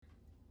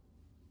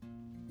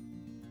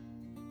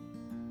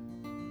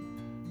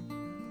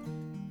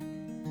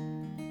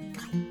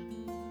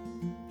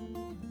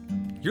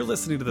You're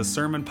listening to the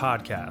Sermon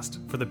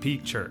Podcast for the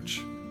Peak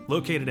Church,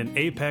 located in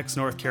Apex,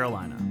 North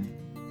Carolina.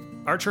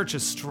 Our church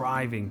is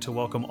striving to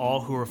welcome all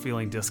who are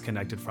feeling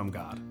disconnected from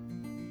God.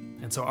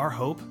 And so our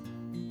hope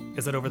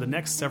is that over the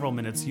next several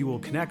minutes, you will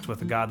connect with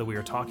the God that we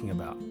are talking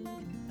about,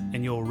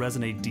 and you'll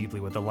resonate deeply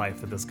with the life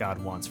that this God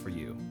wants for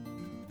you.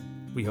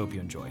 We hope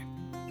you enjoy.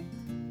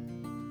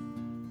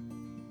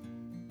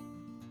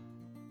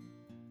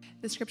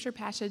 The scripture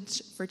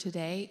passage for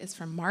today is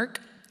from Mark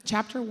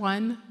chapter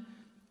 1,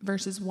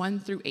 verses 1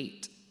 through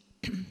 8.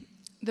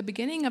 The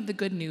beginning of the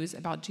good news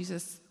about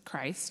Jesus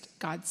Christ,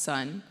 God's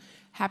Son,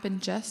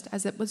 happened just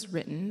as it was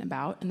written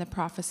about in the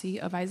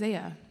prophecy of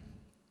Isaiah.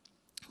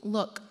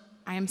 Look,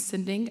 I am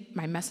sending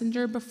my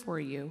messenger before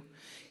you.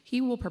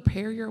 He will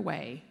prepare your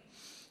way.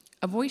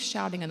 A voice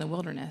shouting in the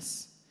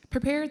wilderness,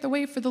 prepare the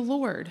way for the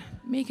Lord,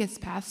 make his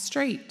path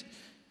straight.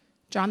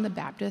 John the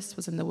Baptist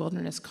was in the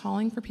wilderness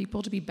calling for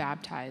people to be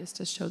baptized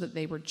to show that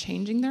they were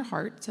changing their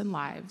hearts and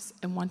lives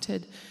and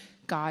wanted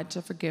God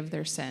to forgive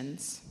their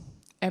sins.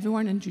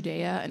 Everyone in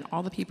Judea and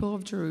all the people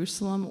of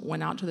Jerusalem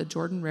went out to the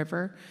Jordan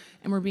River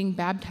and were being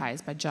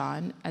baptized by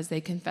John as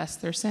they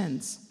confessed their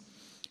sins.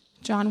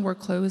 John wore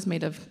clothes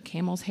made of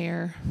camel's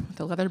hair with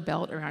a leather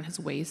belt around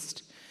his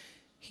waist.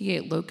 He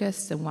ate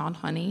locusts and wild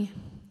honey.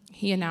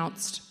 He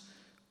announced,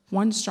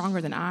 "One stronger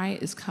than I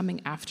is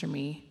coming after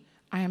me.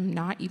 I am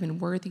not even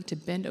worthy to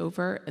bend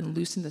over and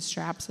loosen the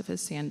straps of his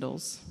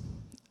sandals.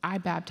 I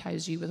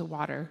baptize you with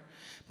water,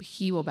 but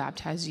he will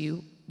baptize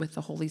you with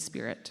the Holy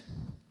Spirit."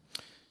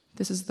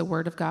 This is the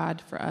word of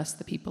God for us,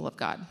 the people of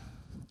God.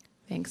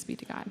 Thanks be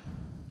to God.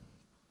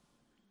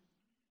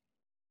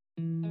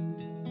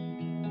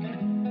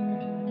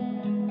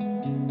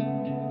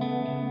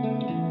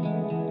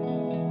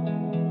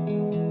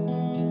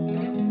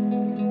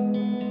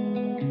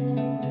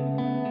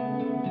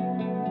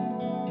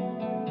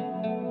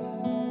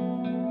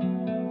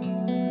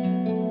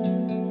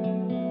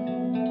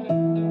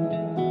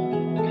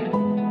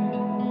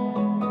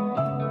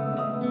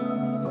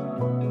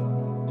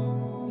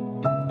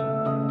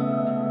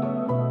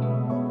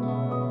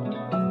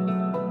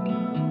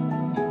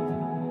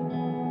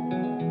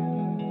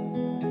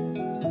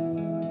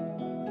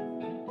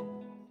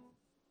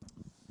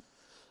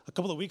 A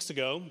couple of weeks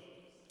ago,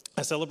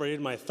 I celebrated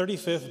my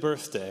 35th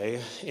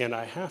birthday, and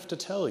I have to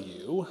tell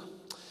you,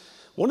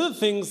 one of the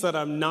things that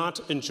I'm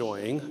not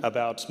enjoying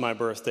about my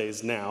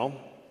birthdays now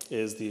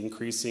is the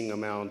increasing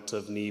amount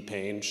of knee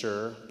pain,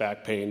 sure,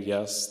 back pain,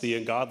 yes, the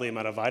ungodly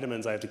amount of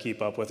vitamins I have to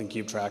keep up with and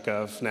keep track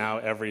of now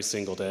every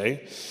single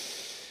day,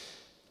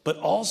 but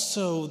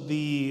also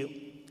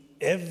the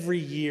every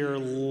year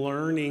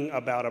learning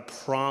about a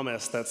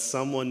promise that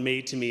someone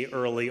made to me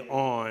early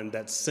on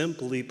that,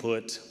 simply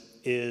put,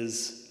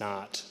 is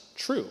not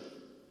true.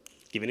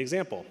 Give you an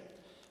example.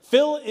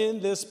 Fill in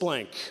this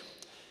blank.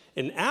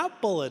 An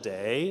apple a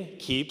day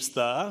keeps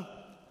the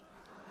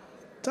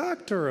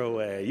doctor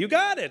away. You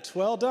got it.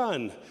 Well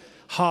done.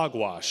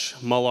 Hogwash,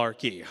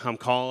 malarkey. I'm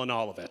calling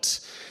all of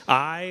it.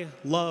 I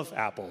love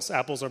apples.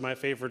 Apples are my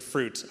favorite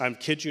fruit. I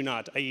kid you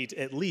not. I eat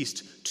at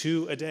least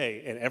 2 a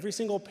day. And every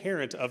single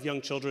parent of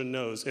young children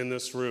knows in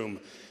this room,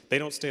 they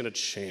don't stand a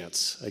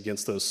chance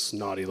against those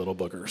snotty little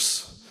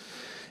boogers.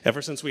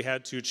 Ever since we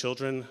had 2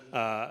 children,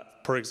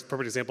 perfect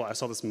example, I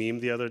saw this meme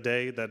the other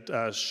day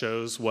that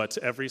shows what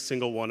every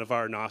single one of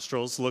our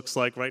nostrils looks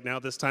like right now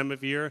this time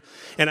of year.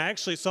 And I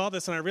actually saw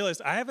this and I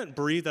realized I haven't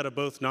breathed out of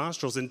both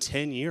nostrils in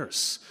 10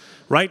 years.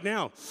 Right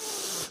now,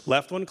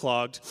 left one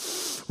clogged,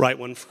 right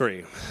one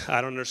free. I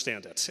don't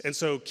understand it. And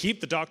so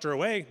keep the doctor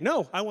away?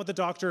 No, I want the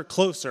doctor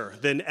closer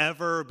than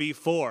ever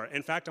before.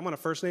 In fact, I'm on a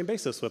first name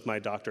basis with my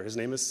doctor. His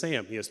name is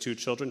Sam. He has 2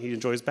 children. He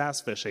enjoys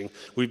bass fishing.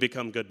 We've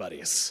become good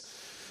buddies.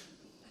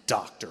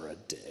 Doctor a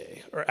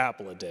day, or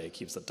apple a day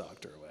keeps the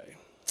doctor away.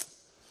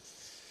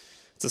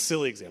 It's a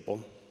silly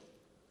example,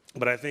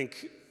 but I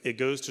think it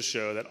goes to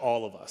show that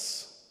all of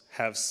us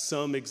have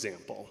some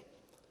example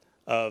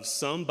of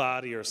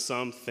somebody or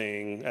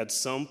something at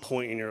some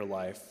point in your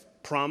life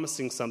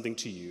promising something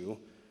to you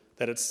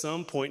that at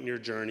some point in your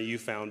journey you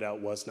found out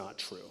was not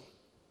true.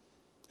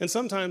 And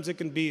sometimes it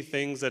can be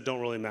things that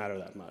don't really matter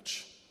that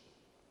much.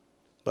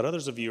 But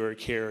others of you are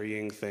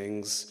carrying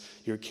things,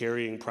 you're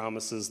carrying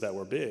promises that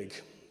were big.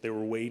 They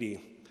were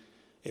weighty,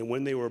 and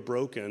when they were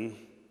broken,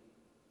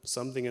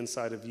 something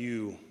inside of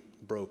you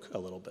broke a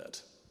little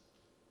bit.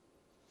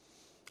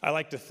 I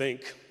like to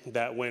think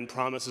that when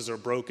promises are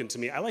broken to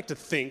me, I like to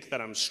think that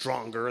I'm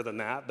stronger than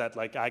that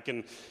like I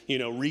can,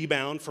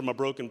 rebound from a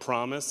broken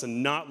promise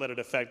and not let it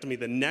affect me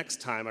the next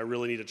time I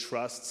really need to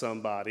trust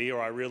somebody or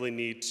I really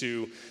need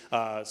to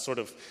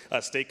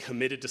stay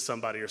committed to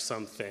somebody or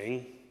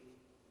something.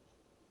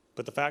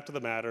 But the fact of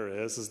the matter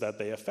is that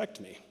they affect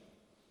me.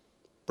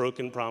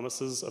 Broken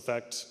promises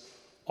affect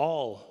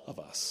all of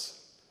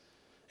us.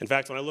 In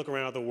fact, when I look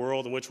around at the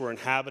world in which we're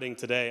inhabiting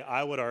today,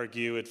 I would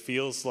argue it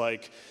feels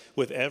like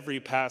with every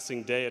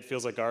passing day, it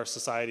feels like our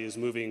society is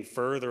moving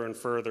further and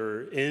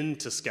further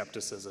into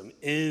skepticism,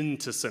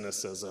 into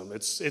cynicism.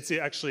 It's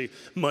actually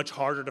much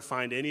harder to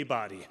find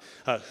anybody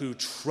who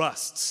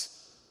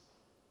trusts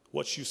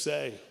what you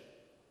say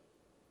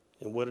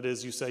and what it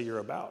is you say you're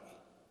about.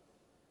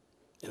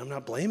 And I'm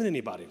not blaming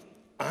anybody.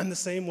 I'm the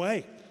same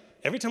way.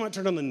 Every time I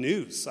turn on the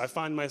news, I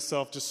find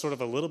myself just sort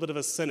of a little bit of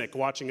a cynic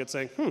watching it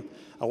saying,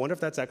 I wonder if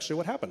that's actually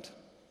what happened.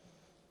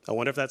 I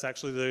wonder if that's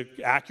actually the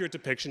accurate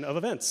depiction of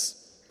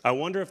events. I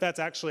wonder if that's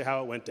actually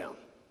how it went down.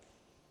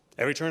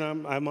 Every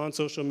turn I'm on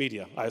social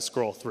media, I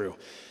scroll through.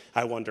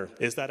 I wonder,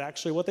 is that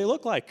actually what they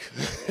look like?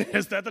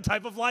 Is that the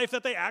type of life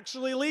that they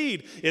actually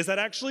lead? Is that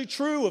actually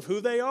true of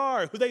who they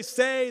are, who they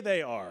say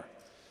they are?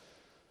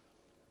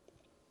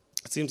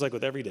 It seems like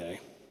with every day,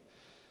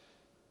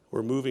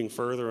 we're moving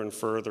further and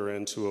further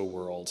into a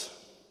world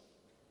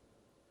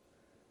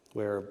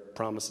where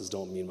promises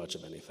don't mean much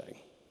of anything.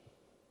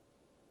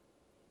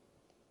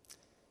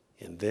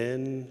 And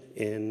then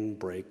in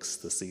breaks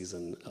the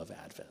season of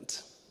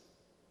Advent.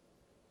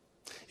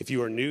 If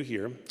you are new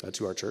here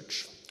to our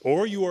church,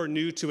 or you are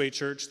new to a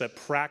church that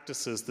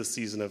practices the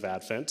season of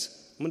Advent,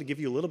 I'm going to give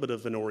you a little bit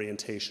of an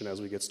orientation as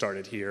we get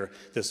started here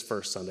this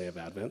first Sunday of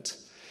Advent.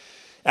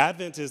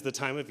 Advent is the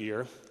time of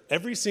year,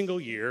 every single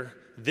year,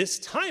 this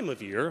time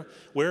of year,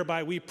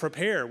 whereby we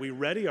prepare, we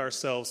ready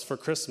ourselves for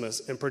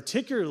Christmas, and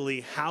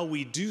particularly how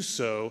we do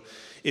so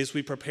is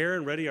we prepare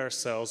and ready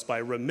ourselves by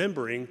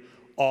remembering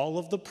all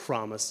of the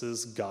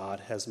promises God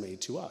has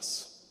made to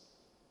us.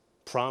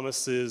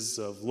 Promises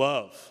of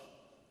love,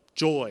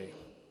 joy,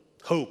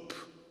 hope,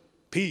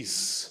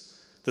 peace.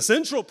 The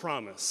central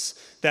promise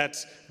that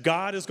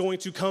God is going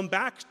to come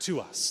back to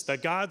us,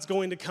 that God's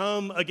going to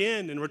come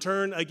again and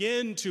return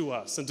again to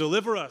us and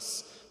deliver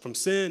us from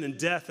sin and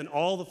death and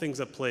all the things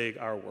that plague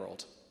our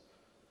world.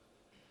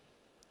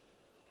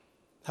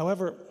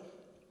 However,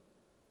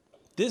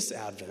 this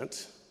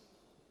Advent,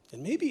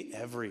 and maybe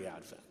every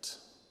Advent,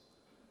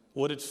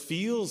 what it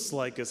feels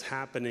like is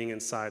happening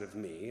inside of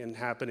me and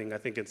happening, I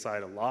think,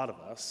 inside a lot of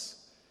us,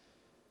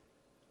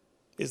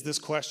 is this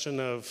question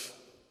of,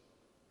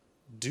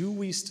 do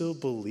we still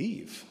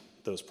believe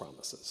those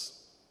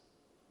promises?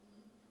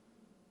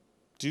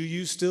 Do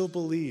you still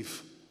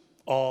believe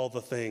all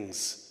the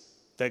things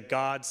that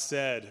God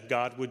said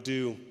God would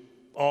do,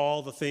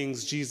 all the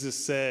things Jesus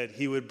said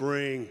he would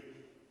bring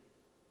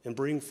and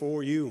bring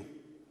for you?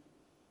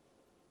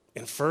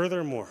 And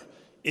furthermore,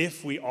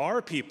 if we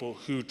are people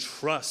who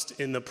trust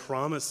in the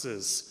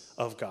promises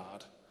of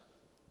God,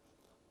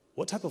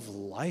 what type of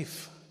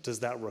life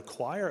does that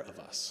require of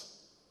us?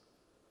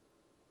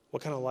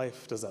 What kind of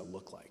life does that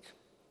look like?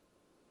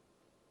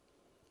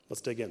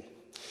 Let's dig in.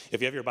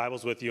 If you have your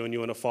Bibles with you and you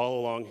want to follow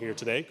along here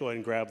today, go ahead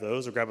and grab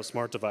those or grab a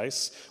smart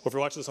device. Or if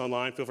you're watching this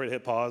online, feel free to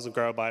hit pause and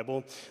grab a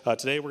Bible.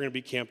 Today we're going to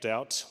be camped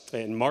out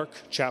in Mark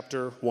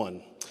chapter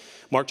 1.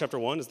 Mark chapter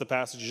 1 is the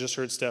passage you just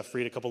heard Steph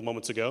read a couple of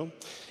moments ago.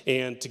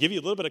 And to give you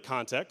a little bit of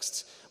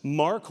context,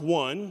 Mark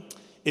 1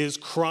 is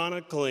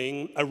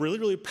chronicling a really,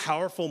 really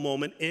powerful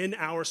moment in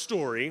our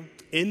story,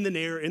 in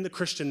the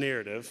Christian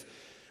narrative,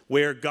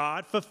 where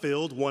God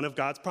fulfilled one of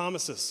God's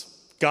promises.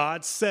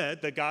 God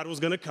said that God was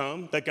going to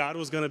come, that God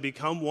was going to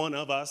become one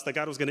of us, that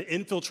God was going to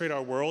infiltrate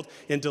our world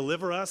and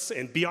deliver us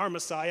and be our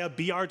Messiah,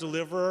 be our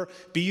deliverer,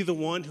 be the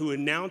one who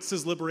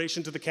announces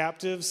liberation to the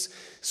captives.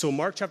 So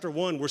Mark chapter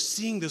 1, we're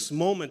seeing this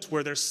moment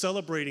where they're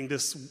celebrating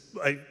this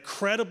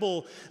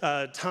incredible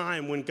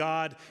time when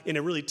God, in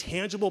a really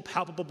tangible,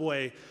 palpable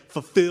way,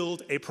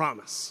 fulfilled a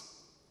promise.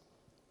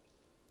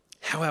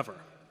 However,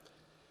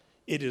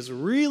 it is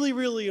really,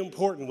 really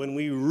important when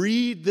we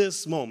read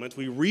this moment,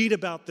 we read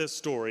about this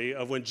story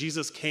of when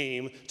Jesus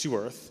came to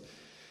earth.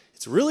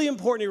 It's really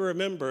important to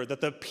remember that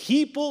the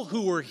people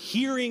who were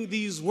hearing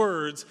these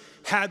words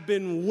had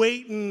been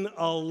waiting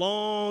a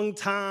long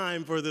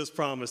time for this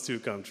promise to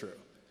come true.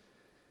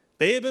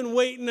 They had been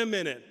waiting a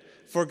minute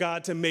for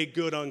God to make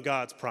good on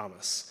God's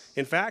promise.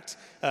 In fact,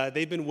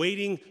 they've been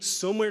waiting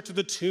somewhere to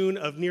the tune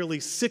of nearly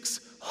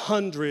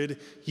 600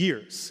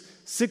 years.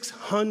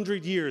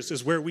 600 years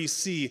is where we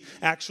see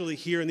actually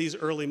here in these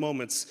early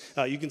moments.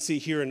 You can see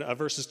here in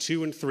verses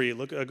 2 and 3.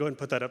 Look, go ahead and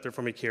put that up there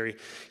for me, Carrie.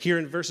 Here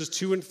in verses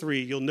 2 and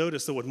 3, you'll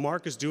notice that what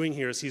Mark is doing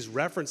here is he's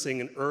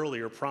referencing an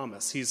earlier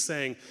promise. He's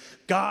saying,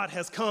 God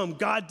has come.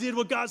 God did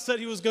what God said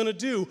he was going to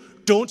do.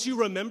 Don't you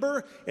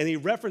remember? And he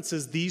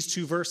references these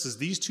two verses.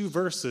 These two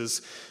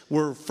verses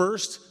were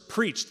first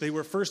preached. They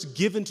were first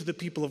given to the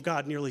people of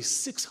God nearly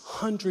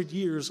 600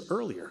 years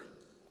earlier.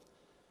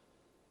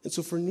 And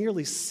so for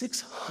nearly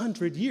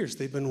 600 years,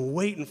 they've been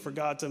waiting for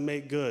God to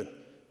make good.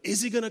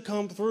 Is he going to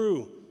come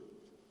through?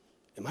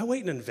 Am I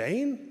waiting in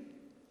vain?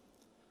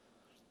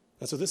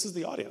 And so this is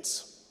the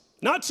audience.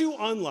 Not too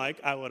unlike,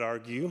 I would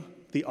argue,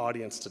 the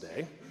audience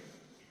today.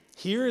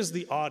 Here is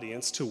the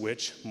audience to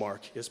which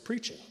Mark is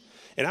preaching.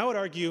 And I would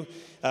argue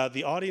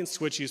the audience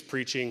to which he's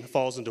preaching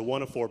falls into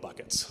one of four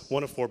buckets.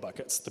 One of four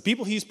buckets. The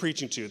people he's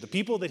preaching to, the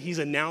people that he's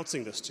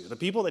announcing this to, the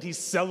people that he's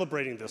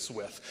celebrating this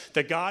with,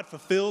 that God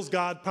fulfills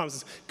God's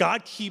promises,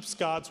 God keeps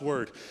God's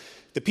word.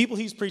 The people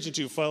he's preaching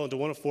to fall into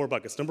one of four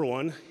buckets. Number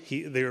one,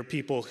 there are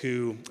people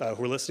who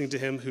were listening to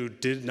him who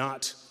did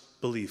not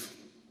believe.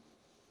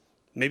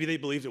 Maybe they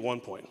believed at one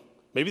point.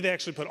 Maybe they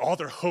actually put all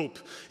their hope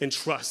and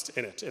trust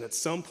in it. And at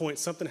some point,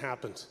 something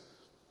happened.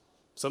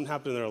 Something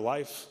happened in their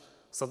life,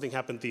 something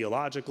happened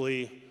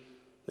theologically.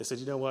 They said,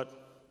 you know what?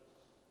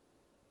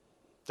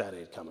 That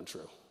ain't coming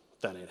true.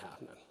 That ain't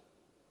happening.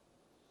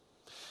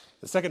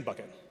 The second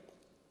bucket,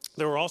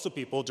 there were also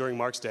people during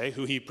Mark's day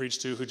who he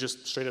preached to who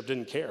just straight up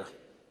didn't care.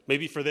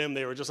 Maybe for them,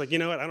 they were just like, you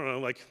know what, I don't know,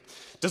 like,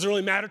 doesn't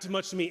really matter too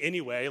much to me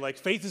anyway. Like,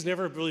 faith has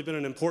never really been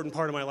an important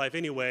part of my life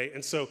anyway.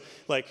 And so,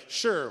 like,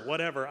 sure,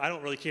 whatever, I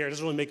don't really care. It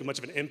doesn't really make much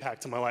of an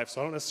impact to my life,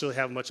 so I don't necessarily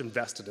have much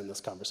invested in this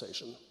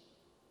conversation.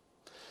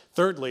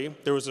 Thirdly,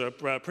 there was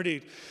another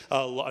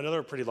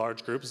pretty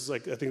large group. This is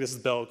like, I think this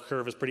bell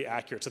curve is pretty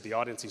accurate to the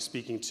audience he's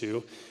speaking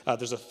to.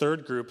 There's a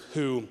third group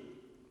who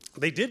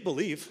they did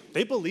believe.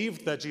 They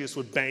believed that Jesus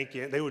would bank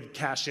in, they would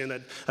cash in,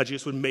 that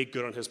Jesus would make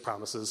good on his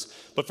promises.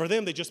 But for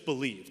them, they just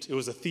believed. It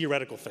was a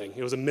theoretical thing.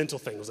 It was a mental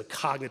thing. It was a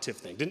cognitive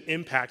thing. It didn't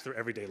impact their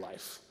everyday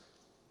life.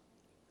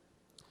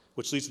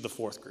 Which leads to the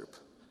fourth group.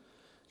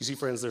 You see,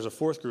 friends, there's a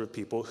fourth group of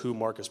people who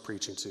Mark is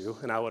preaching to,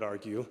 and I would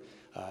argue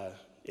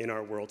in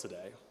our world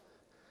today,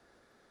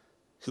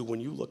 who when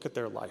you look at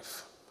their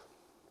life,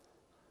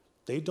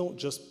 they don't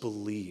just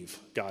believe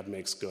God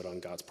makes good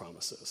on God's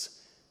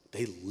promises.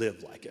 They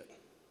live like it.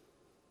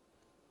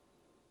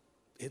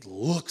 It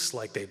looks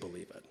like they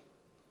believe it.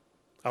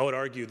 I would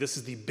argue this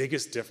is the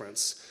biggest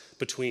difference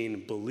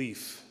between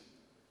belief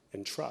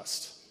and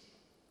trust.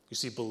 You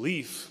see,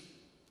 belief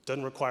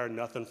doesn't require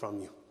nothing from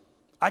you.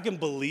 I can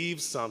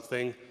believe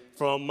something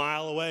from a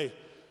mile away.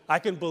 I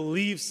can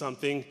believe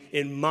something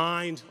in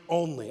mind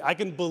only. I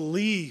can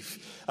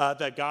believe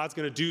that God's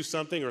going to do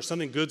something or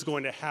something good's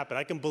going to happen.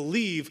 I can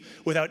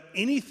believe without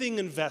anything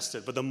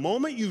invested. But the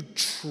moment you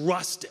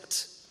trust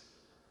it,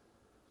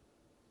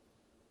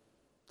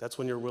 that's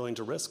when you're willing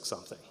to risk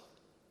something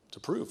to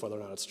prove whether or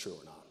not it's true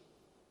or not.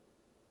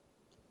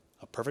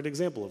 A perfect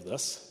example of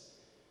this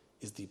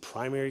is the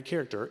primary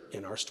character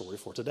in our story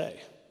for today,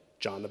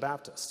 John the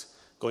Baptist.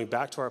 Going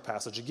back to our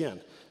passage again,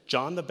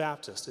 John the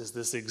Baptist is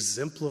this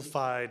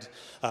exemplified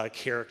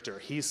character.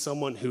 He's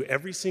someone who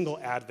every single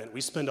Advent, we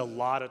spend a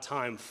lot of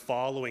time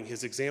following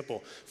his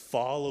example,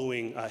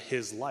 following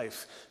his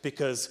life,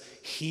 because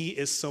he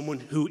is someone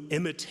who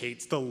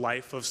imitates the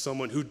life of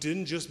someone who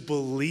didn't just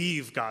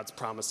believe God's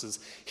promises,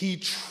 he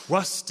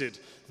trusted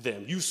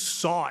them. You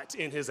saw it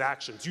in his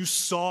actions. You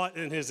saw it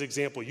in his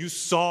example. You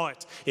saw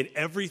it in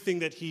everything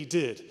that he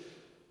did.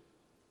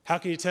 How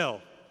can you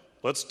tell?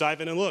 Let's dive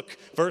in and look.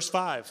 Verse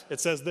 5, it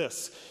says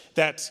this,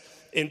 that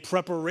in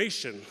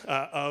preparation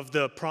of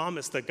the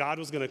promise that God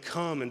was going to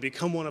come and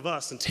become one of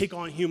us and take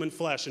on human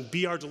flesh and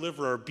be our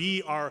deliverer,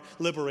 be our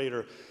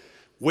liberator,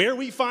 where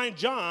we find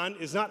John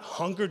is not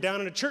hunkered down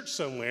in a church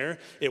somewhere.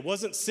 It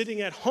wasn't sitting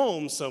at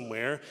home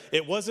somewhere.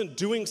 It wasn't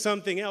doing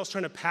something else,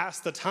 trying to pass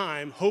the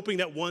time, hoping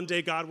that one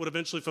day God would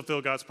eventually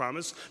fulfill God's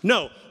promise.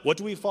 No, what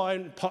do we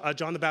find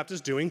John the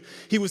Baptist doing?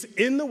 He was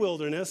in the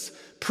wilderness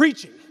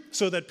preaching,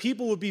 so that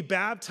people would be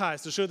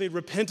baptized to show they'd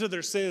repent of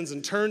their sins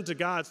and turn to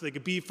God so they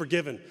could be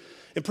forgiven.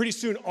 And pretty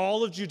soon,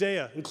 all of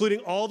Judea, including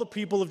all the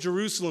people of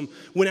Jerusalem,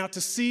 went out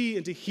to see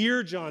and to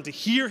hear John, to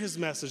hear his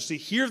message, to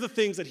hear the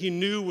things that he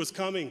knew was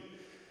coming. And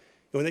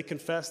when they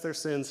confessed their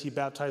sins, he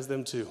baptized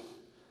them too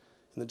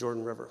in the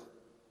Jordan River.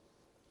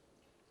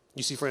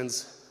 You see,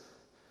 friends,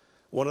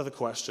 one of the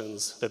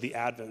questions that the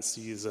Advent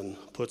season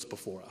puts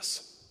before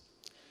us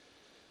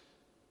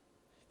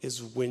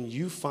is when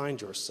you find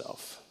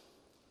yourself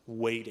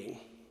waiting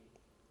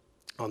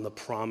on the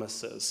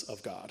promises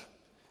of God.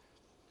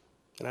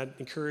 And I'd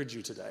encourage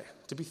you today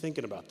to be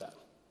thinking about that.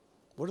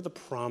 What are the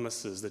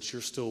promises that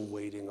you're still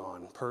waiting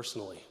on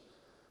personally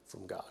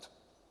from God?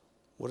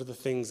 What are the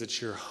things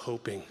that you're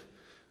hoping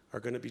are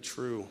going to be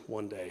true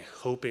one day,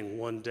 hoping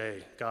one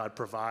day God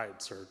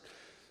provides or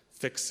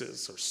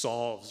fixes or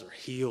solves or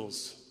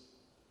heals?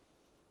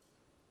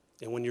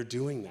 And when you're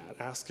doing that,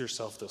 ask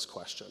yourself this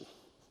question.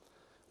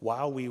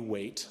 While we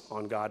wait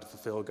on God to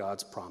fulfill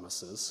God's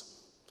promises,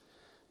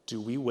 do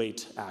we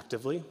wait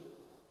actively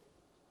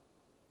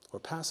or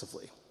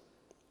passively?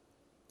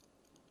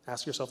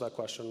 Ask yourself that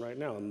question right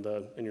now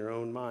in your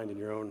own mind, in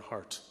your own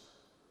heart.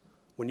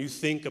 When you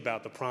think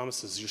about the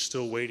promises you're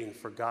still waiting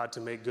for God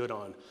to make good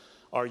on,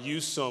 are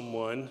you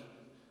someone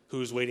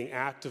who's waiting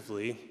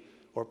actively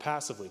or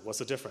passively? What's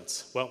the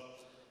difference? Well,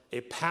 a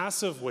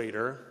passive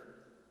waiter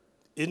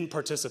isn't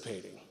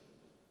participating.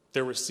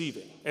 They're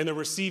receiving, and they're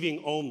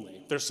receiving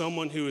only. They're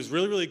someone who is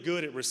really, really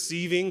good at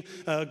receiving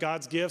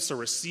God's gifts or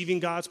receiving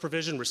God's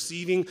provision,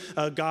 receiving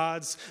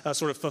God's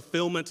sort of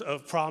fulfillment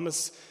of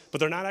promise, but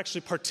they're not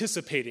actually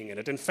participating in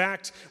it. In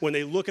fact, when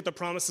they look at the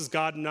promises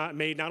God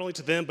made not only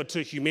to them but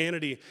to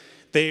humanity,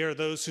 they are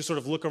those who sort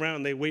of look around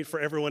and they wait for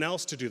everyone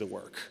else to do the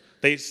work.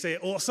 They say,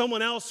 oh,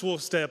 someone else will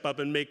step up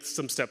and make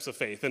some steps of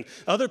faith. And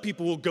other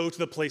people will go to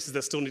the places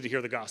that still need to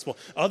hear the gospel.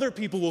 Other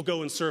people will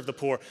go and serve the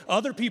poor.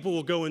 Other people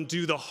will go and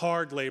do the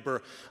hard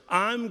labor.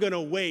 I'm going to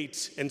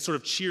wait and sort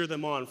of cheer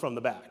them on from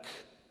the back.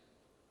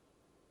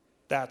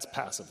 That's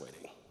passive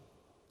waiting.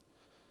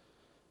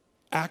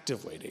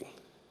 Active waiting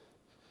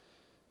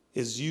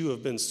is you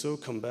have been so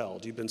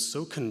compelled, you've been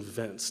so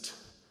convinced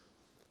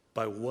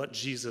by what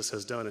Jesus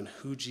has done and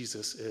who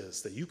Jesus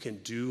is, that you can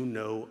do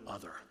no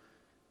other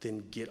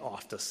than get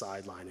off the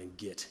sideline and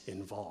get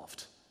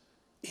involved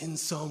in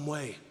some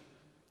way,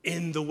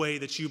 in the way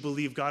that you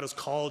believe God has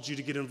called you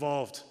to get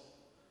involved.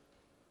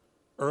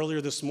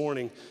 Earlier this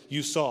morning,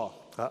 you saw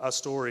a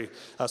story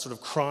sort of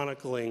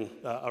chronicling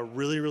a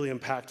really, really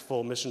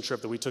impactful mission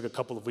trip that we took a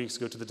couple of weeks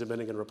ago to the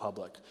Dominican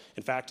Republic.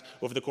 In fact,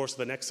 over the course of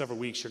the next several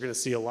weeks, you're going to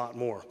see a lot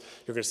more.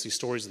 You're going to see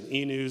stories in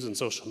e-news and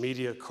social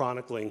media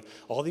chronicling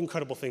all the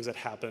incredible things that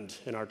happened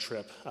in our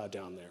trip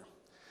down there.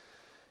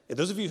 And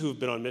those of you who have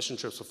been on mission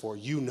trips before,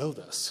 you know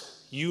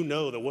this. You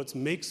know that what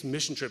makes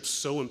mission trips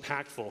so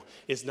impactful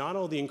is not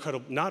only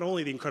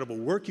the incredible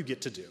work you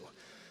get to do,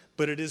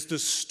 but it is the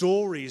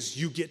stories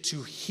you get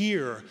to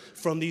hear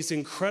from these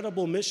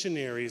incredible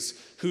missionaries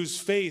whose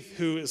faith,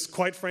 who is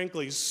quite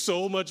frankly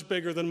so much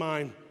bigger than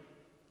mine.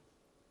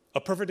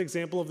 A perfect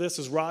example of this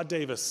is Rod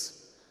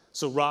Davis.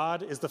 So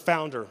Rod is the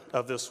founder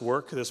of this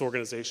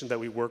organization that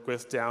we work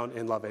with down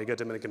in La Vega,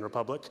 Dominican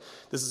Republic.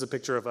 This is a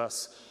picture of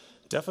us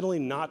definitely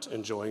not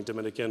enjoying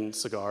Dominican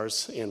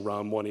cigars and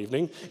rum one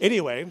evening.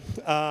 Anyway,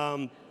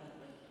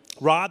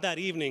 Rod that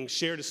evening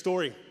shared a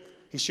story.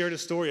 He shared a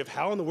story of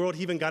how in the world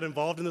he even got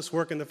involved in this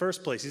work in the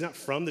first place. He's not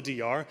from the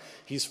DR.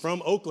 He's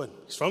from Oakland.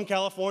 He's from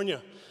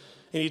California.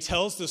 And he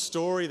tells the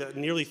story that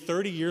nearly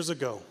 30 years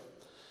ago,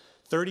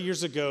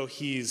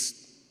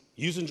 he's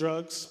using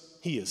drugs.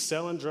 He is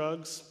selling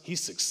drugs. He's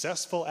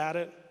successful at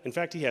it. In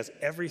fact, he has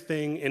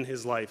everything in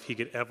his life he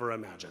could ever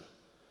imagine.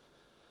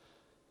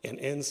 And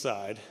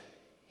inside,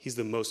 he's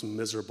the most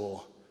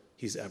miserable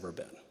he's ever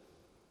been.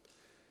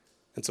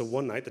 And so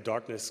one night, the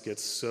darkness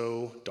gets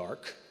so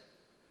dark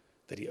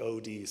that he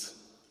ODs,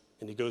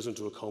 and he goes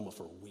into a coma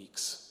for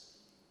weeks.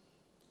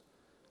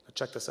 Now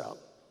check this out.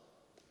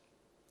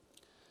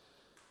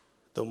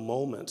 The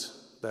moment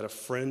that a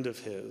friend of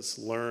his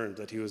learned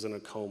that he was in a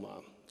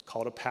coma,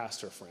 called a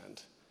pastor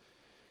friend,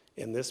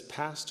 and this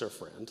pastor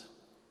friend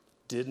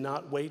did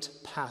not wait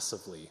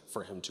passively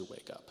for him to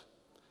wake up.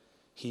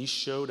 He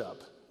showed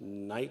up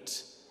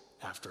night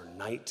after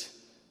night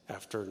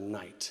after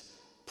night,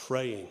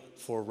 praying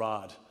for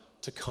Rod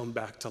to come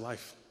back to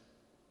life.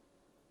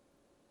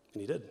 And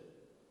he did.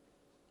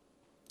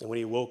 And when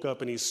he woke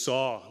up and he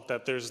saw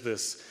that there's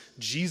this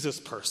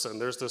Jesus person,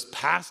 there's this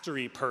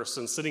pastor-y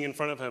person sitting in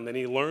front of him, and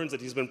he learns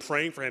that he's been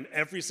praying for him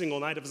every single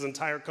night of his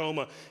entire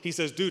coma, he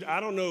says, dude, I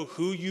don't know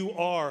who you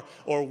are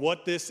or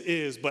what this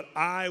is, but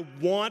I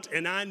want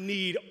and I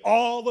need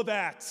all of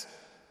that.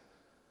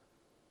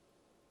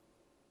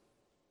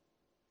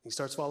 He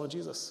starts following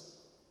Jesus.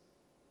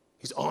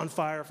 He's on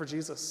fire for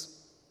Jesus.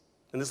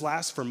 And this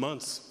lasts for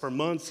months. For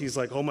months, he's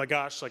like, oh my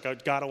gosh, like,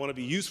 God, I want to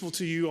be useful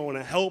to you. I want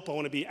to help. I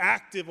want to be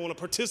active. I want to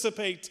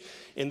participate.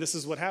 And this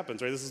is what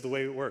happens, right? This is the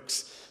way it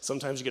works.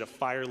 Sometimes you get a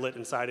fire lit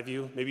inside of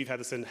you. Maybe you've had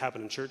this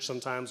happen in church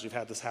sometimes. You've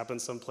had this happen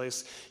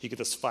someplace. You get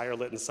this fire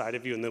lit inside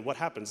of you. And then what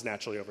happens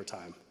naturally over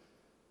time?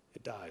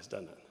 It dies,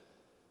 doesn't it?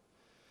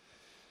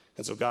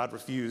 And so God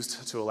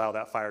refused to allow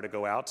that fire to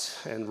go out.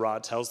 And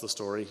Rod tells the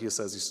story. He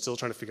says he's still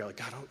trying to figure out, like,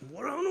 God,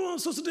 I don't know what I'm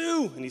supposed to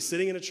do. And he's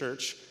sitting in a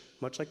church,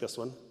 much like this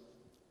one.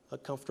 A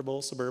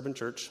comfortable suburban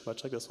church,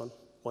 much like this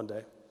one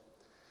day.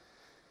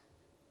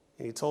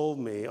 And he told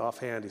me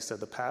offhand, he said,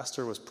 the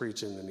pastor was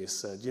preaching, and he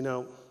said, you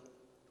know,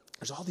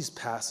 there's all these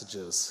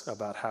passages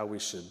about how we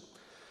should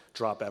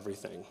drop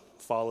everything,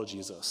 follow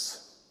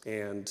Jesus,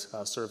 and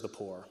serve the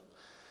poor.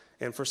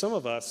 And for some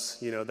of us,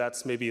 you know,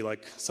 that's maybe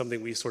like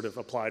something we sort of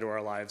apply to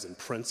our lives in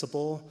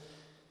principle.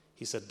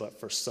 He said, but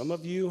for some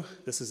of you,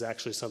 this is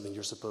actually something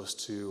you're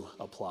supposed to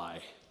apply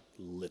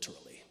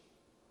literally.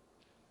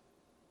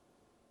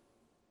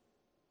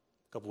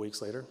 A couple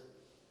weeks later,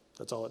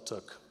 that's all it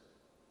took.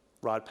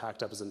 Rod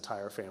packed up his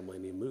entire family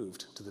and he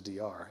moved to the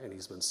DR, and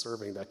he's been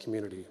serving that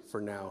community for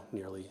now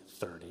nearly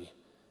 30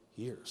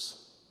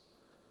 years.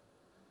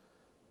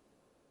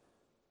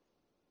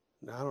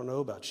 Now, I don't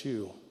know about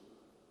you,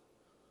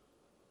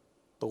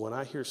 but when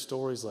I hear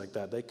stories like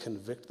that, they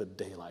convict the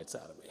daylights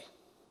out of me.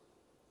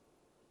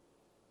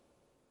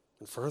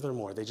 And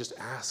furthermore, they just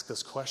ask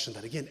this question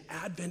that, again,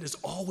 Advent is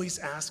always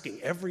asking.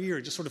 Every year,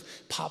 it just sort of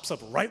pops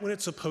up right when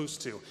it's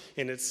supposed to.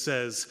 And it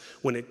says,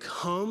 when it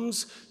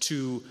comes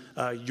to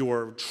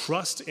your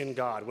trust in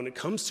God, when it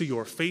comes to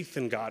your faith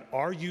in God,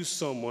 are you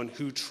someone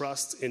who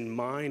trusts in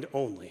mind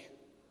only?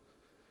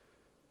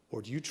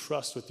 Or do you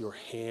trust with your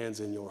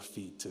hands and your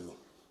feet too?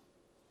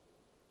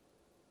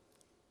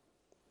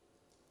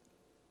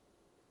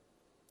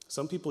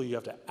 Some people, you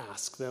have to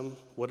ask them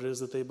what it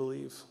is that they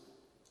believe.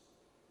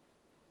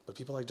 But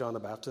people like John the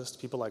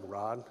Baptist, people like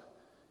Rod,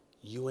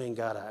 you ain't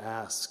got to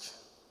ask.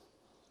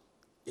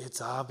 It's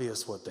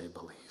obvious what they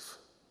believe.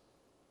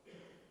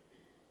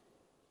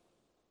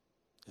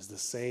 Is the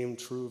same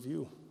true of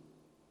you?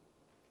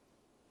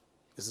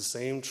 Is the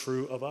same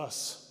true of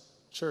us,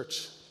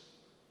 church?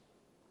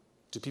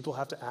 Do people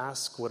have to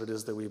ask what it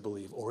is that we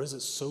believe? Or is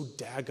it so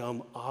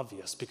daggum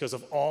obvious because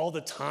of all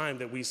the time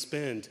that we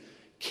spend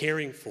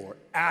caring for,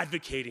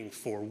 advocating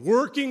for,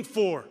 working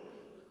for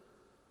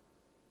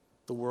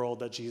the world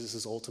that Jesus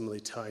is ultimately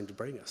trying to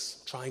bring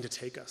us, trying to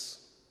take us.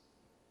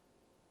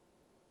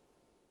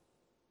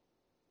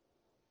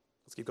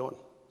 Let's keep going.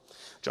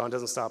 John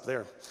doesn't stop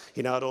there.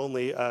 He not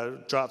only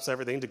drops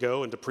everything to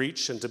go and to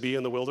preach and to be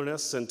in the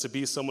wilderness and to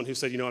be someone who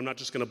said, I'm not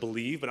just going to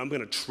believe, but I'm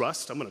going to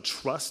trust. I'm going to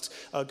trust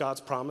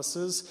God's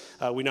promises.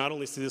 We not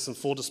only see this in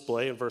full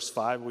display in verse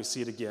 5, we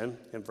see it again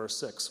in verse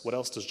 6. What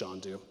else does John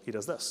do? He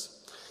does this.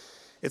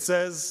 It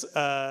says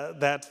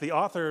that the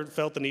author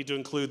felt the need to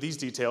include these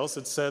details.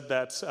 It said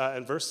that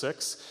in verse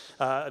 6,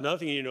 another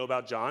thing you know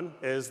about John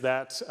is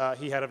that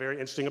he had a very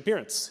interesting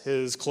appearance.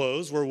 His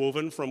clothes were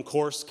woven from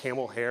coarse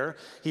camel hair.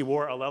 He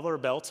wore a leather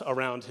belt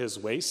around his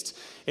waist.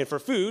 And for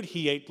food,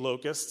 he ate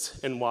locusts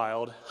and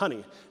wild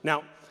honey.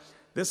 Now,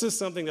 this is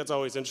something that's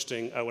always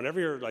interesting. Whenever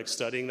you're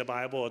studying the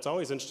Bible, it's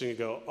always interesting to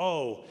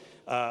go,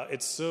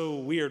 it's so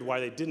weird why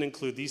they didn't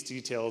include these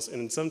details,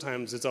 and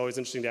sometimes it's always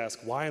interesting to ask,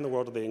 why in the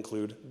world did they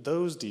include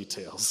those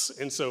details?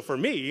 And so for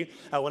me,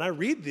 when I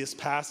read this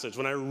passage,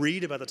 when I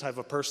read about the type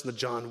of person that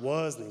John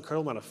was, and the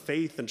incredible amount of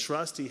faith and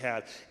trust he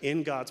had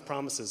in God's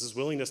promises, his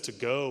willingness to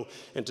go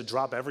and to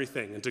drop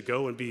everything and to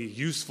go and be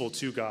useful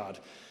to God.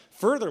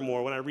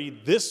 Furthermore, when I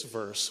read this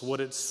verse, what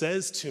it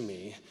says to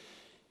me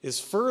is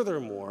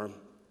furthermore,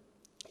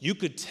 you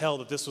could tell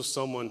that this was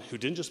someone who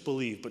didn't just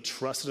believe, but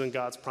trusted in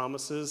God's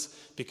promises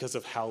because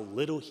of how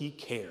little he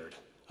cared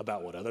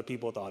about what other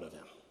people thought of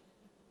him.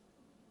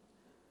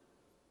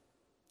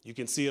 You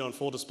can see it on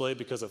full display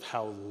because of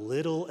how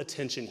little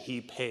attention he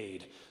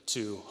paid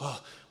to,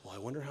 I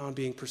wonder how I'm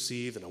being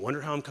perceived, and I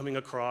wonder how I'm coming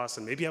across,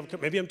 and maybe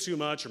I'm too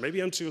much, or maybe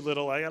I'm too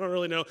little. I don't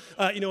really know.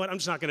 You know what? I'm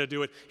just not going to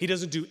do it. He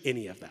doesn't do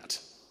any of that.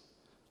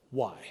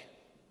 Why?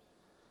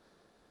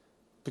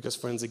 Because,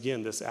 friends,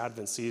 again, this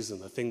Advent season,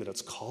 the thing that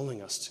it's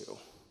calling us to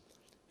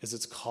is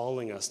it's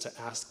calling us to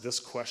ask this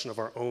question of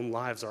our own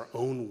lives, our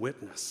own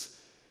witness.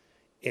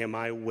 Am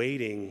I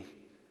waiting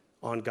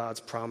on God's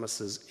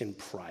promises in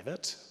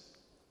private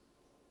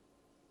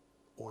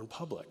or in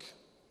public?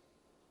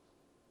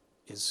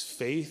 Is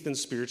faith and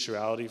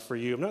spirituality for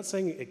you? I'm not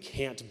saying it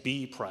can't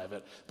be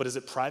private, but is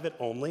it private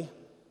only?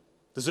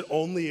 Does it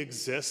only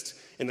exist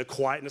in the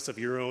quietness of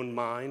your own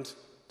mind?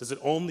 Does it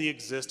only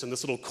exist in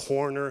this little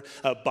corner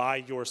by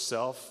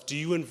yourself? Do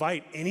you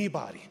invite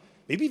anybody,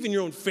 maybe even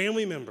your own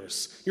family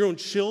members, your own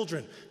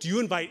children? Do you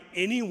invite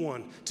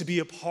anyone to be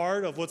a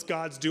part of what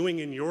God's doing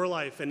in your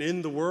life and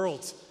in the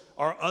world?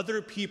 Are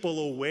other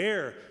people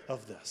aware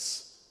of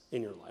this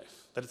in your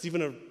life? That it's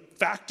even a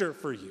factor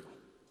for you?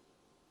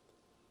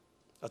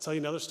 I'll tell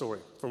you another story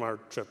from our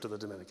trip to the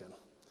Dominican.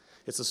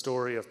 It's the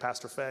story of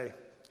Pastor Faye.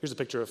 Here's a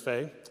picture of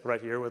Faye right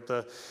here with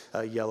the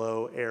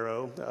yellow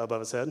arrow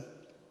above his head.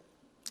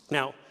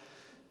 Now,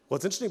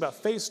 what's interesting about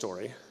Faye's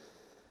story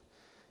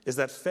is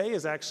that Faye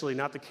is actually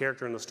not the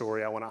character in the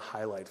story I want to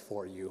highlight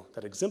for you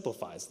that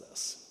exemplifies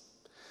this.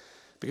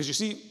 Because you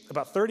see,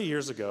 about 30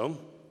 years ago,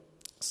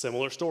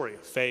 similar story.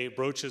 Faye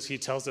broaches, he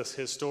tells us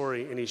his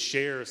story, and he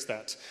shares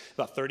that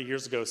about 30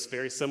 years ago,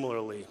 very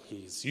similarly,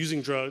 he's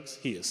using drugs,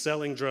 he is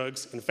selling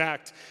drugs. In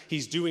fact,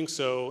 he's doing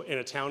so in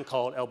a town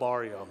called El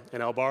Barrio.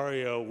 And El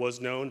Barrio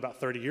was known about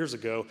 30 years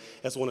ago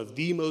as one of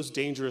the most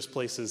dangerous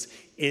places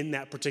in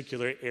that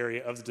particular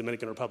area of the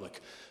Dominican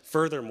Republic.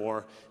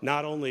 Furthermore,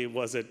 not only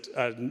was it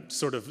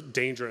sort of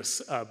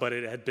dangerous, but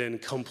it had been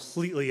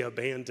completely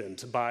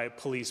abandoned by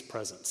police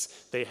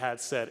presence. They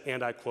had said,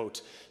 and I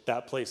quote,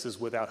 "That place is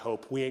without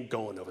hope. We ain't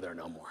going over there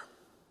no more."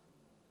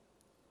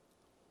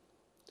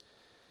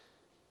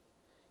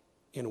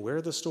 And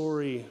where the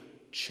story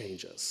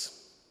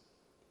changes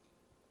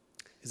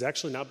is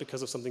actually not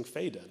because of something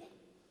Faye did.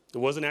 It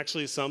wasn't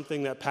actually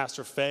something that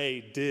Pastor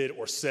Faye did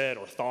or said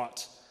or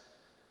thought.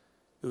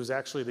 It was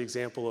actually the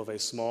example of a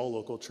small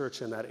local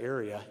church in that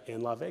area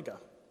in La Vega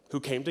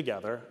who came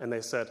together and they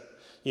said,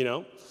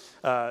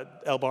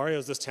 El Barrio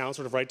is this town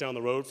sort of right down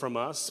the road from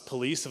us.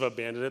 Police have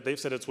abandoned it. They've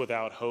said it's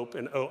without hope.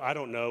 And I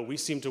don't know. We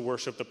seem to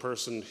worship the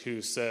person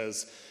who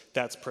says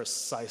that's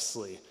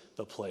precisely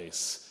the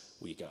place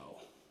we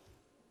go.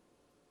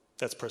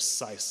 That's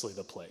precisely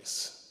the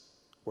place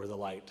where the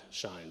light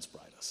shines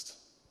brightest.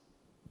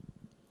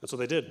 That's what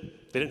they did.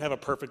 They didn't have a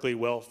perfectly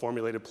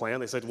well-formulated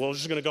plan. They said, well, we're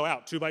just going to go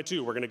out 2 by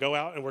 2. We're going to go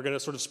out and we're going to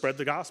sort of spread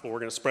the gospel. We're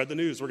going to spread the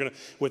news.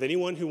 With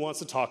anyone who wants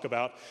to talk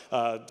about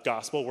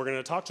gospel, we're going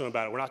to talk to them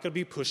about it. We're not going to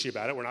be pushy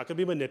about it. We're not going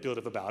to be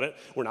manipulative about it.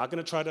 We're not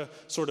going to try to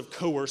sort of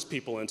coerce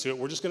people into it.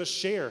 We're just going to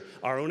share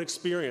our own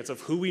experience of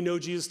who we know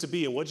Jesus to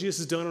be and what Jesus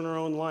has done in our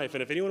own life.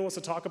 And if anyone wants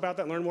to talk about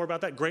that and learn more about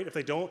that, great. If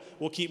they don't,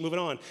 we'll keep moving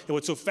on. And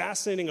what's so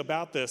fascinating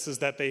about this is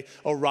that they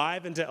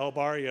arrive into El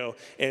Barrio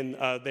and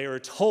they are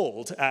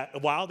told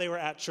while they were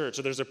at church,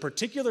 so there's a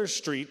particular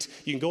street,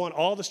 you can go on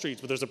all the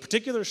streets, but there's a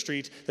particular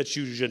street that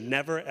you should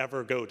never,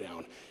 ever go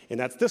down. And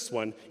that's this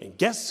one. And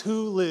guess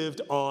who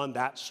lived on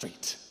that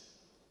street?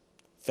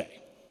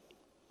 Faye.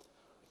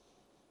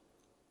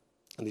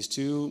 And these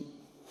two,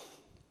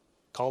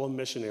 call them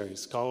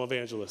missionaries, call them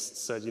evangelists,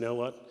 said, you know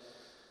what?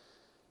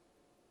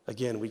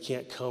 Again, we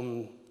can't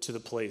come to the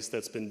place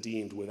that's been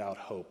deemed without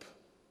hope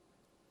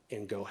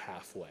and go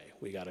halfway.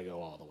 We got to go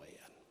all the way in.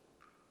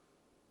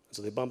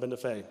 So they bump into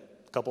Faye,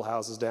 a couple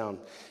houses down.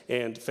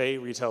 And Faye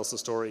retells the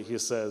story. He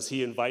says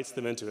he invites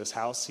them into his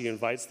house. He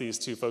invites these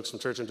two folks from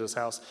church into his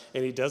house,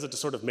 and he does it to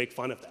sort of make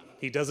fun of them.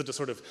 He does it to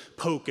sort of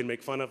poke and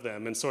make fun of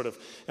them and sort of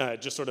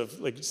just sort of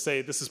like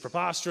say, this is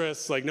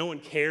preposterous. Like, no one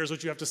cares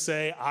what you have to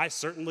say. I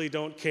certainly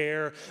don't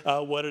care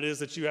what it is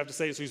that you have to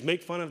say. So he's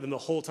making fun of them the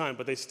whole time.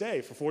 But they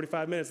stay for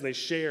 45 minutes, and they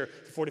share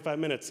for 45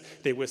 minutes.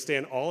 They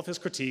withstand all of his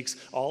critiques,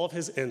 all of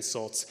his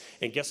insults.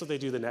 And guess what they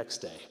do the next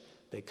day?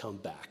 They come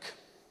back.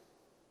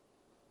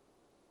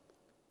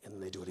 And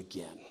then they do it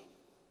again.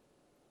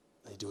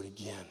 They do it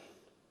again.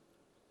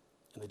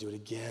 And they do it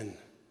again.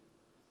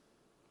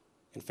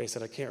 And Faye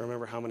said, I can't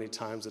remember how many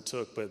times it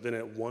took, but then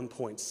at one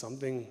point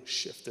something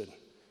shifted.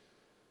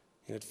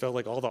 And it felt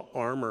like all the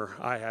armor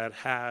I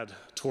had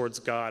towards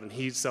God. And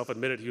he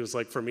self-admitted, he was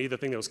like, for me, the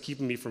thing that was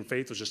keeping me from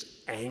faith was just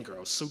anger. I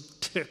was so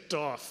ticked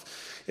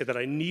off that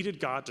I needed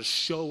God to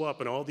show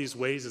up in all these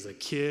ways as a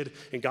kid.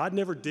 And God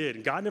never did.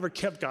 And God never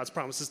kept God's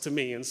promises to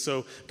me. And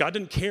so God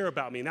didn't care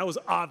about me. And that was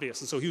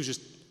obvious. And so he was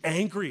just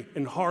angry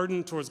and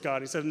hardened towards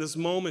God. He said in this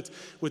moment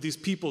with these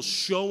people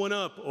showing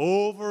up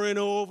over and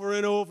over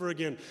and over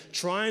again,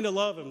 trying to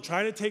love him,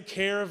 trying to take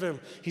care of him,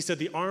 he said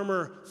the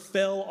armor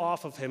fell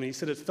off of him. And he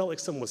said it felt like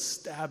someone was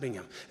stabbing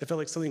him. It felt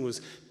like something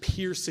was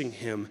piercing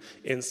him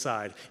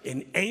inside.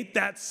 And ain't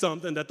that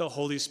something that the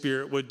Holy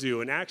Spirit would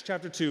do? In Acts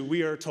chapter 2,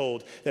 we are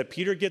told that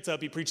Peter gets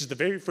up, he preaches the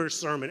very first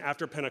sermon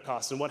after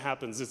Pentecost. And what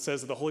happens? It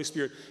says that the Holy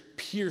Spirit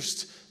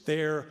pierced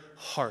their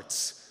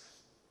hearts.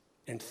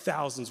 And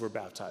thousands were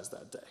baptized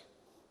that day.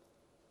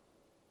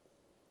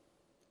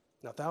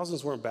 Now,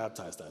 thousands weren't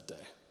baptized that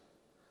day.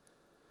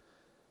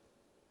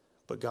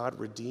 But God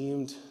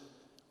redeemed,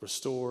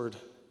 restored,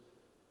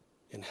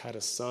 and had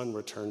a son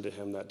returned to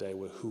him that day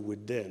who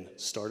would then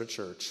start a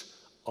church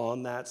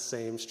on that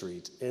same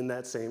street, in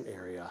that same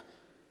area,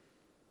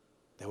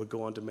 that would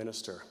go on to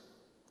minister.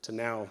 To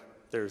now,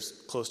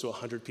 there's close to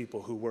 100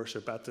 people who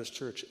worship at this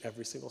church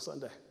every single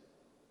Sunday.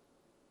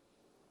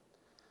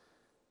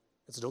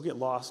 And so don't get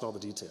lost in all the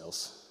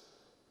details.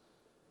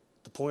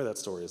 The point of that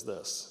story is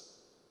this.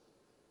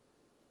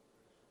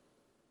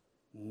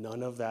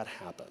 None of that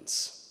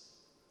happens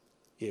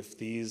if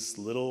these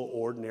little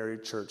ordinary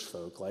church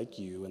folk like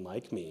you and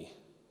like me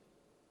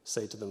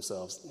say to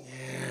themselves,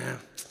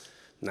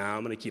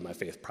 I'm going to keep my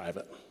faith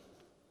private.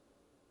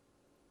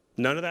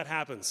 None of that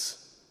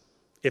happens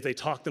if they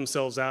talk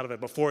themselves out of it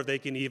before they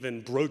can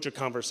even broach a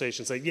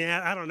conversation, say,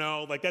 I don't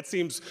know, like that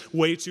seems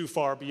way too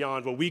far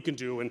beyond what we can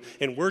do, and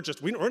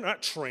we're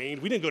not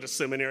trained, we didn't go to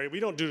seminary, we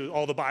don't do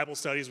all the Bible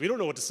studies, we don't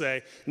know what to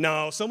say.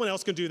 No, someone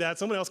else can do that,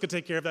 someone else can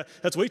take care of that,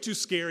 that's way too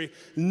scary.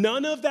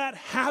 None of that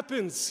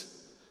happens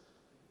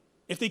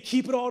if they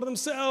keep it all to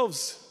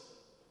themselves.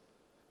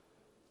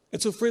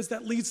 And so, friends,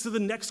 that leads to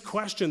the next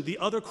question, the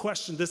other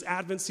question this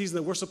Advent season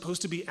that we're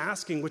supposed to be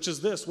asking, which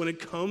is this: when it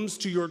comes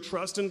to your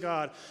trust in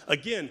God,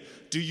 again,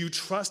 do you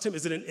trust him?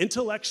 Is it an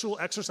intellectual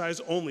exercise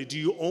only? Do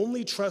you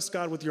only trust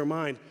God with your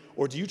mind,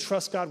 or do you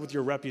trust God with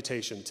your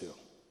reputation too?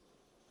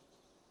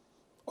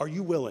 Are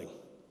you willing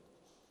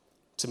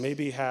to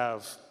maybe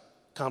have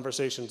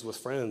conversations with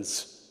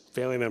friends,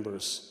 family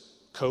members,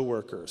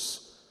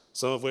 coworkers,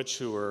 some of which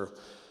who are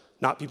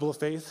not people of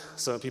faith,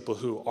 some people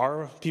who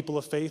are people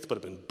of faith but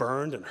have been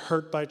burned and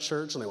hurt by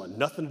church and they want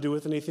nothing to do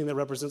with anything that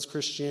represents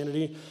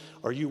Christianity?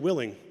 Are you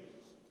willing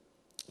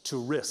to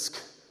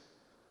risk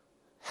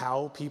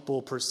how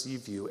people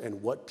perceive you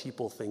and what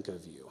people think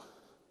of you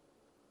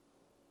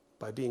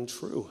by being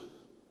true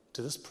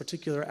to this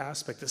particular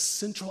aspect, this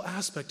central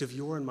aspect of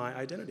your and my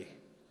identity?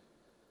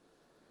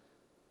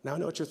 Now I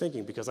know what you're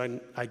thinking, because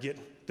I get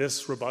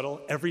this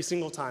rebuttal every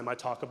single time I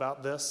talk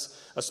about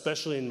this,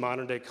 especially in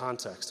modern day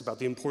context, about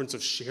the importance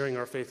of sharing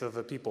our faith with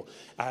other people.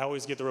 I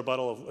always get the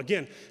rebuttal of,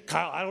 again,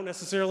 Kyle, I don't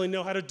necessarily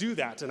know how to do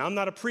that, and I'm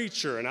not a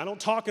preacher, and I don't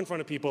talk in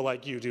front of people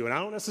like you do, and I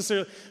don't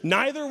necessarily,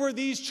 neither were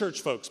these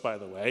church folks, by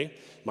the way,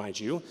 mind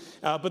you,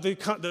 but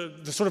the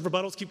sort of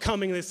rebuttals keep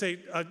coming, and they say,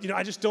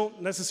 I just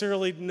don't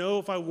necessarily know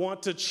if I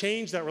want to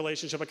change that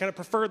relationship. I kind of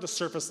prefer the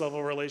surface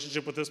level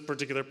relationship with this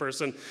particular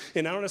person,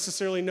 and I don't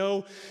necessarily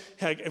know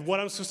what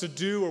I'm supposed to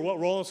do or what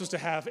role I'm supposed to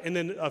have. And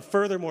then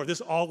furthermore,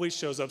 this always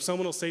shows up.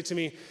 Someone will say to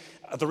me,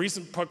 the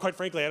reason, quite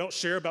frankly, I don't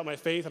share about my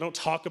faith, I don't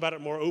talk about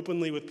it more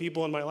openly with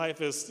people in my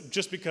life, is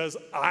just because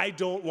I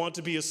don't want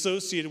to be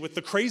associated with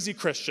the crazy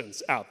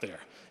Christians out there.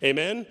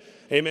 Amen?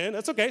 Amen?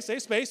 That's okay,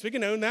 safe space, we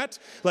can own that.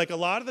 Like, a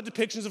lot of the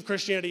depictions of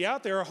Christianity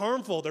out there are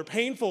harmful, they're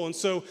painful, and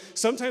so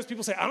sometimes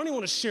people say, I don't even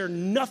want to share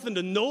nothing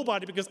to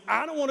nobody because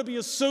I don't want to be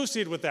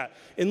associated with that.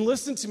 And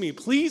listen to me,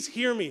 please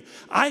hear me.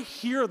 I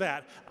hear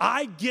that,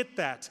 I get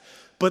that,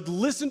 but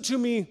listen to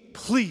me,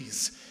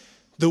 please.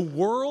 The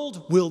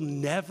world will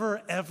never,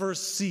 ever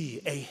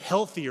see a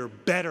healthier,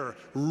 better,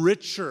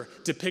 richer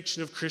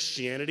depiction of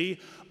Christianity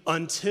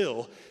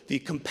until the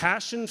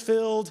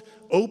compassion-filled,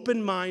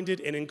 open-minded,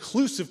 and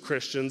inclusive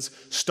Christians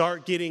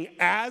start getting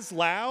as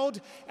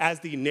loud as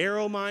the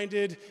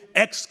narrow-minded,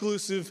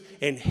 exclusive,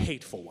 and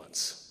hateful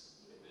ones.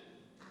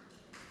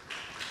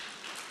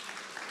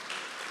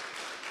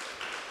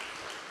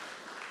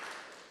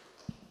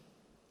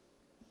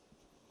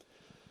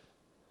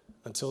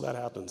 Until that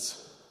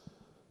happens,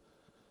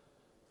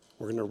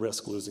 we're going to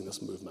risk losing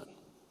this movement.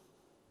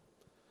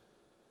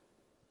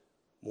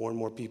 More and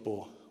more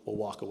people will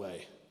walk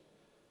away.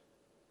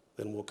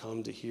 Then we'll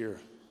come to hear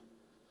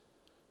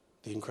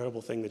the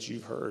incredible thing that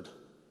you've heard,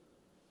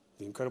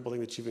 the incredible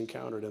thing that you've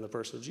encountered in the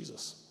person of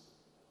Jesus.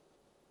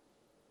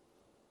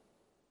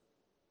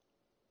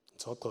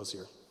 So I'll close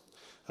here.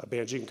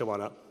 Band, you can come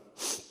on up.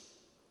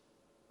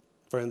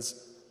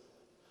 Friends,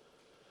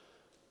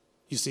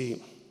 you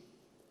see,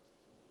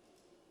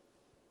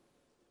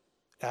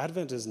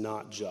 Advent is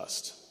not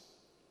just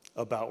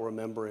about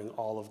remembering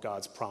all of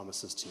God's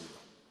promises to you.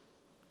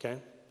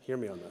 Okay? Hear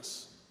me on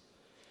this.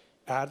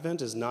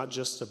 Advent is not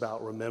just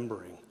about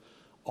remembering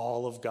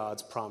all of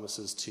God's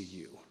promises to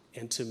you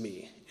and to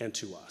me and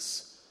to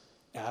us.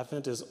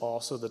 Advent is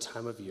also the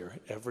time of year,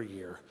 every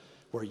year,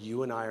 where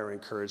you and I are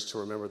encouraged to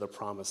remember the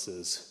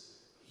promises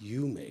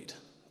you made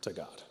to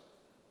God.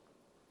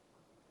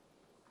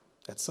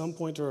 At some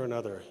point or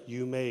another,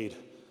 you made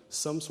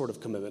some sort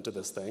of commitment to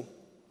this thing.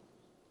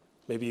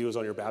 Maybe it was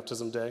on your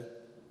baptism day.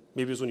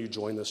 Maybe it was when you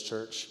joined this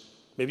church.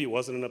 Maybe it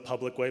wasn't in a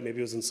public way. Maybe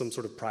it was in some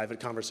sort of private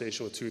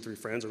conversation with 2 or 3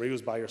 friends, or maybe it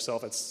was by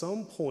yourself. At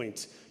some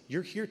point,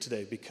 you're here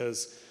today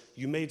because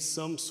you made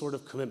some sort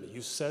of commitment.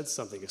 You said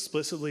something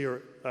explicitly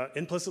or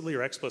implicitly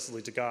or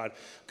explicitly to God.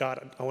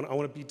 God, I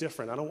want to be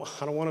different. I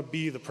don't want to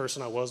be the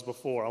person I was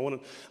before. I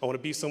want to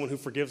be someone who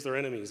forgives their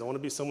enemies. I want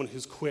to be someone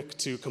who's quick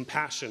to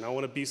compassion. I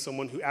want to be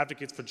someone who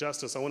advocates for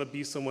justice. I want to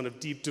be someone of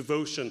deep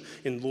devotion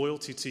and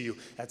loyalty to you.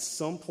 At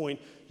some point,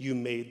 you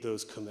made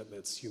those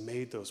commitments. You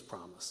made those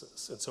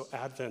promises. And so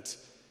Advent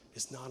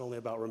is not only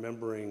about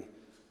remembering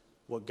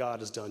what God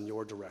has done in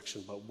your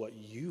direction, but what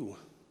you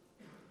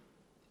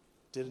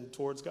did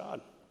towards God.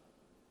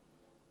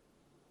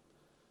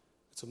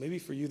 So maybe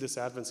for you this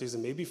Advent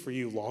season, maybe for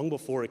you long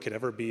before it could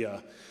ever be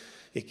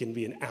it can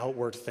be an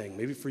outward thing.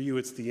 Maybe for you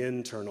it's the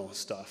internal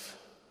stuff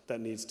that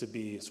needs to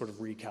be sort of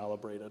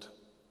recalibrated.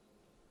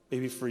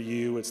 Maybe for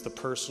you it's the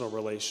personal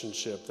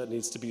relationship that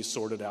needs to be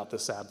sorted out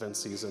this Advent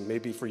season.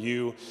 Maybe for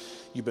you,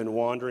 you've been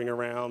wandering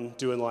around,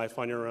 doing life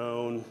on your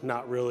own,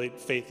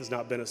 faith has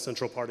not been a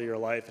central part of your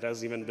life. It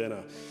hasn't even been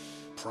a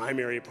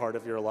primary part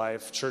of your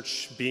life.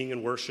 Church being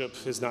in worship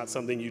is not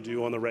something you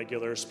do on the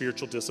regular.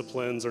 Spiritual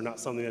disciplines are not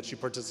something that you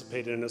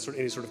participate in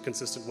any sort of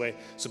consistent way.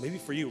 So maybe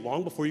for you,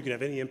 long before you can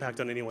have any impact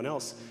on anyone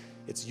else,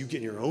 it's you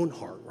getting your own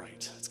heart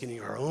right. It's getting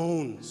your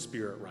own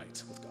spirit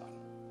right with God.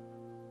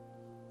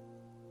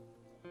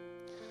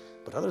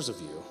 But others of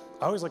you,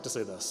 I always like to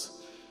say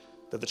this,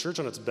 that the church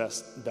on its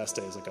best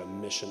day is like a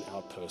mission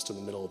outpost in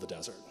the middle of the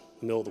desert,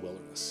 middle of the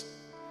wilderness.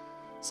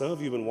 Some of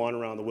you have been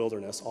wandering around the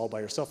wilderness all by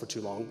yourself for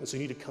too long, and so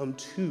you need to come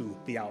to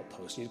the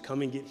outpost. You need to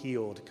come and get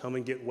healed, come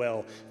and get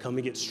well, come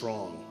and get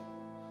strong.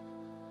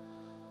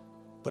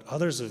 But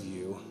others of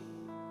you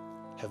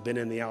have been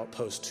in the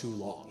outpost too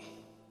long.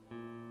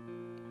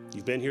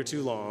 You've been here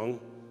too long,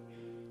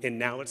 and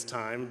now it's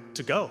time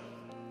to go.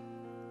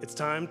 It's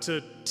time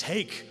to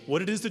take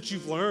what it is that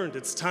you've learned.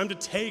 It's time to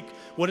take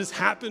what has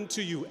happened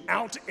to you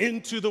out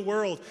into the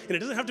world. And it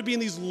doesn't have to be in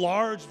these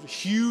large,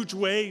 huge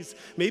ways.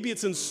 Maybe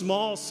it's in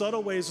small,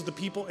 subtle ways with the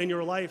people in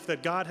your life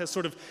that God has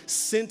sort of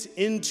sent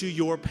into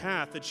your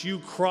path, that you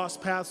cross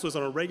paths with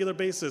on a regular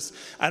basis.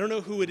 I don't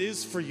know who it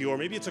is for you, or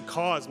maybe it's a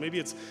cause. Maybe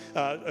it's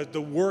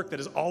the work that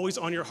is always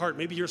on your heart.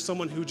 Maybe you're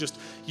someone who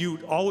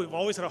you've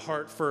always had a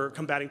heart for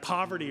combating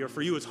poverty, or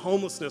for you it's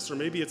homelessness, or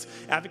maybe it's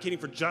advocating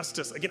for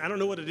justice. Again, I don't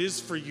know what it is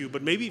for you,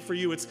 but maybe for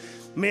you it's,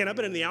 man, I've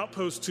been in the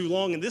outpost too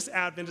long, and this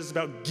Advent is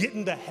about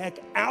getting the heck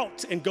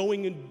out and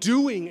going and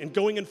doing and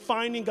going and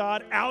finding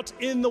God out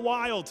in the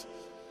wild.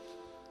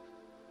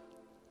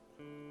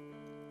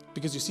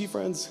 Because you see,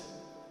 friends,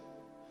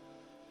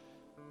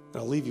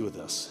 and I'll leave you with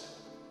this.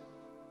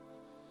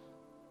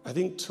 I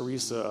think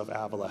Teresa of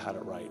Avila had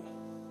it right.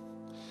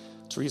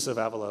 Teresa of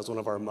Avila is one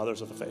of our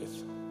mothers of the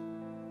faith.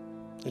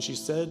 And she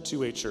said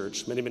to a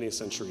church many, many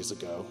centuries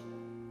ago,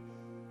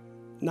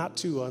 not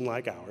too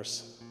unlike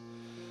ours,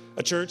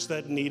 a church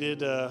that needed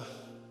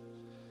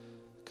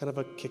kind of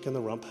a kick in the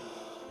rump,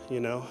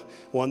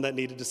 one that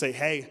needed to say,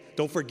 hey,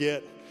 don't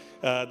forget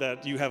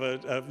that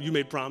you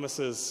made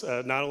promises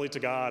not only to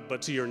God,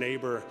 but to your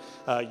neighbor.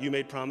 You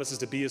made promises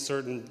to be a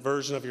certain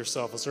version of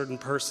yourself, a certain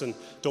person.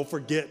 Don't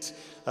forget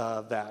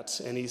that.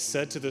 And he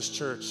said to this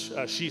church,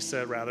 she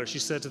said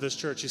to this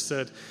church,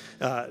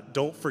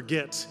 don't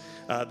forget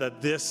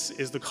that this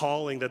is the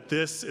calling, that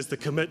this is the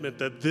commitment,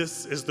 that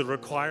this is the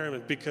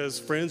requirement, because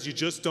friends, you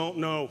just don't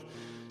know.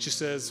 She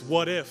says,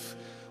 what if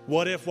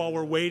while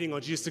we're waiting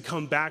on Jesus to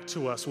come back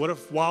to us, what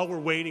if while we're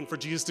waiting for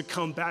Jesus to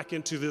come back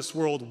into this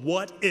world,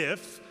 what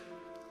if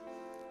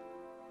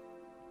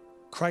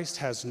Christ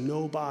has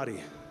no body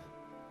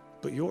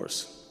but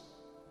yours?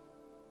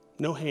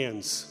 No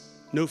hands,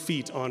 no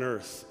feet on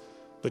earth,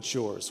 but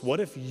yours? What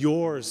if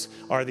yours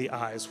are the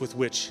eyes with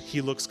which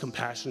he looks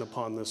compassion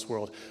upon this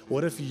world?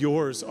 What if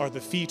yours are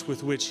the feet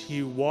with which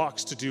he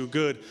walks to do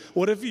good?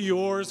 What if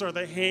yours are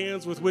the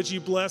hands with which he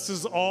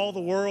blesses all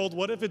the world?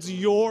 What if it's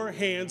your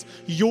hands,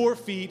 your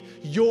feet,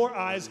 your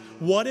eyes?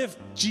 What if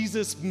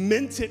Jesus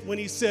meant it when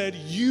he said,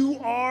 "You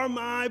are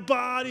my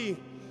body"?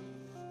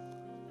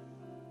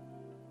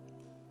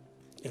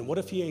 And what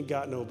if he ain't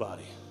got no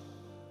body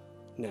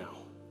now,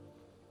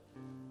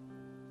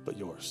 but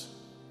yours?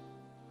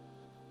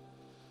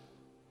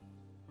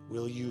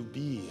 Will you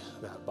be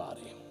that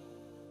body?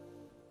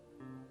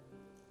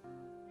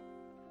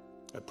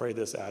 I pray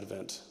this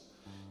Advent,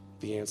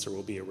 the answer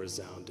will be a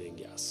resounding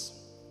yes.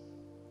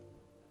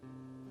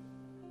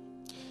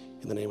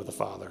 In the name of the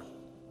Father,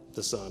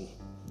 the Son,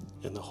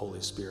 and the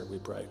Holy Spirit we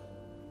pray.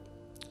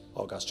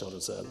 All God's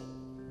children said,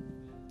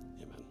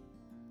 amen.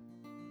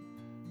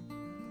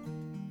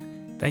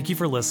 Thank you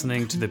for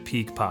listening to the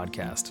Peak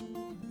Podcast.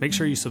 Make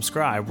sure you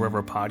subscribe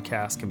wherever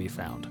podcasts can be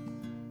found.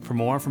 For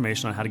more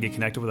information on how to get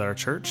connected with our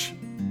church,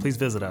 please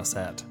visit us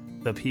at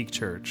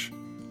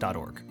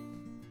thepeakchurch.org.